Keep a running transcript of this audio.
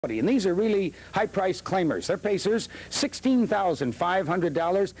And these are really high-priced claimers. They're pacers.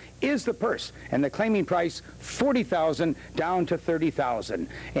 $16,500 is the purse, and the claiming price $40,000 down to $30,000.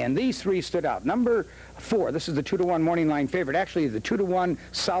 And these three stood out. Number 4, this is the 2-to-1 morning line favorite. Actually, the 2-to-1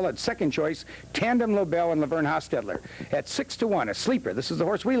 solid second choice, Tandem Lobel and Laverne Hostetler. At 6-to-1, a sleeper. This is the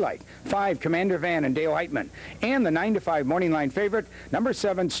horse we like. 5, Commander Van and Dale Heitman. And the 9-to-5 morning line favorite, number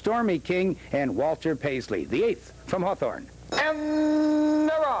 7, Stormy King and Walter Paisley. The 8th from Hawthorne. And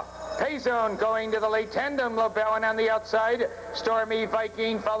they're off. Payzone going to the late Tandem Lobel, and on the outside, Stormy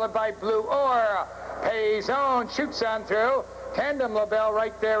Viking, followed by Blue Ore. Payzone shoots on through. Tandem Lobel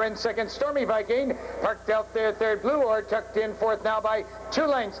right there in second. Stormy Viking parked out there third. Blue Ore tucked in fourth now by 2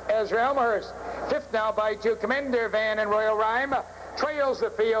 lengths. Ezra Elmhurst. Fifth now by 2. Commander Van and Royal Rhyme trails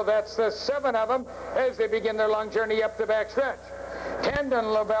the field. That's the 7 of them as they begin their long journey up the backstretch. Tandem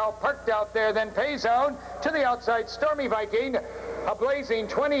Lobel parked out there, then Payzone to the outside. Stormy Viking, a blazing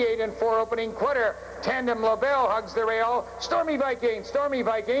 28-4 opening quarter. Tandem Lobel hugs the rail. Stormy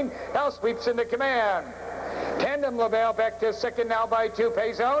Viking now sweeps into command. Tandem Lobel back to second now by 2.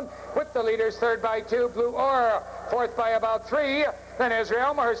 Payzone with the leaders, third by 2. Blue Ore fourth by about 3. Then Ezra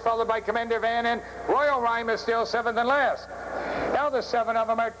Elmhurst followed by Commander Van, and Royal Rhyme is still 7th and last. Now the 7 of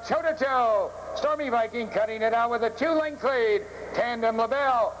them are toe-to-toe. Stormy Viking cutting it out with a 2-length lead. Tandem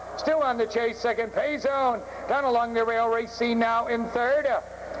Lobel still on the chase, second. Payzone down along the rail, racing now in third.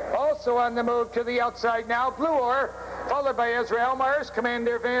 Also on the move to the outside now, Blue Ore, followed by Ezra Elmhurst,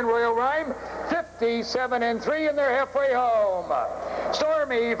 Commander Van, Royal Rhyme, 57-3, and they're halfway home.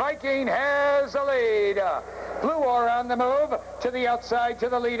 Stormy Viking has the lead. Blue Ore on the move to the outside to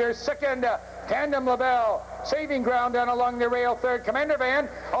the leader, second. Tandem Lobel saving ground down along the rail, third. Commander Van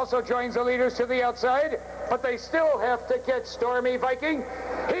also joins the leaders to the outside, but they still have to catch Stormy Viking.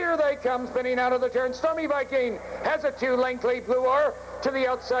 Here they come spinning out of the turn. Stormy Viking has a 2-length lead. Blue Ore to the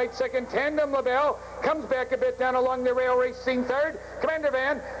outside, second. Tandem Lobel comes back a bit down along the rail, racing third. Commander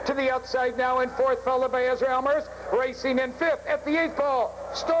Van to the outside now in fourth, followed by Ezra Elmhurst, racing in fifth. At the 8th ball,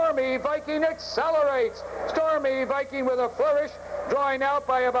 Stormy Viking accelerates. Stormy Viking with a flourish, drawing out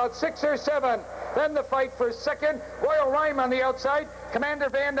by about 6 or 7. Then the fight for second. Royal Rhyme on the outside. Commander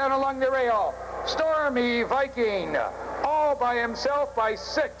Van down along the rail. Stormy Viking all by himself by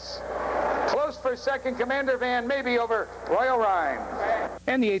 6. Close for second. Commander Van maybe over Royal Rhyme.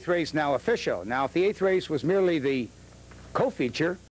 And the 8th race now official. Now, if the 8th race was merely the co-feature,